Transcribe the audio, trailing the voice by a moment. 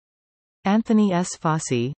Anthony S.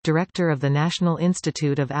 Fauci, director of the National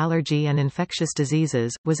Institute of Allergy and Infectious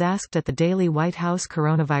Diseases, was asked at the daily White House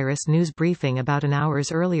coronavirus news briefing about an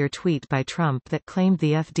hours earlier tweet by Trump that claimed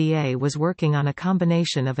the FDA was working on a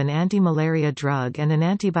combination of an anti-malaria drug and an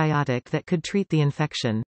antibiotic that could treat the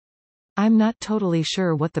infection. "I'm not totally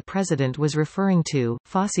sure what the president was referring to,"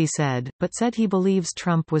 Fauci said, but said he believes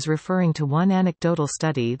Trump was referring to one anecdotal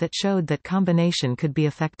study that showed that combination could be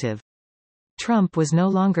effective. Trump was no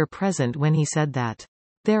longer present when he said that.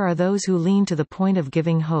 "There are those who lean to the point of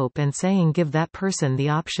giving hope and saying give that person the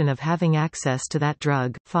option of having access to that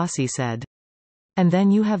drug," Fauci said. "And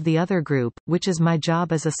then you have the other group, which is my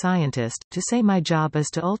job as a scientist, to say my job is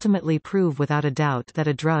to ultimately prove without a doubt that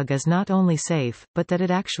a drug is not only safe, but that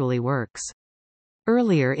it actually works."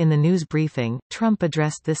 Earlier in the news briefing, Trump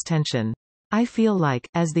addressed this tension. "I feel like,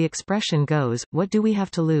 as the expression goes, what do we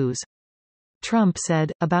have to lose?" Trump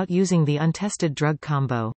said, about using the untested drug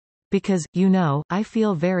combo. "Because, I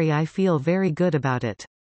feel very good about it.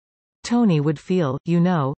 Tony would feel,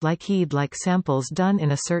 like he'd like samples done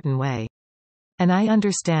in a certain way. And I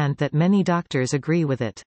understand that many doctors agree with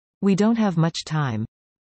it. We don't have much time.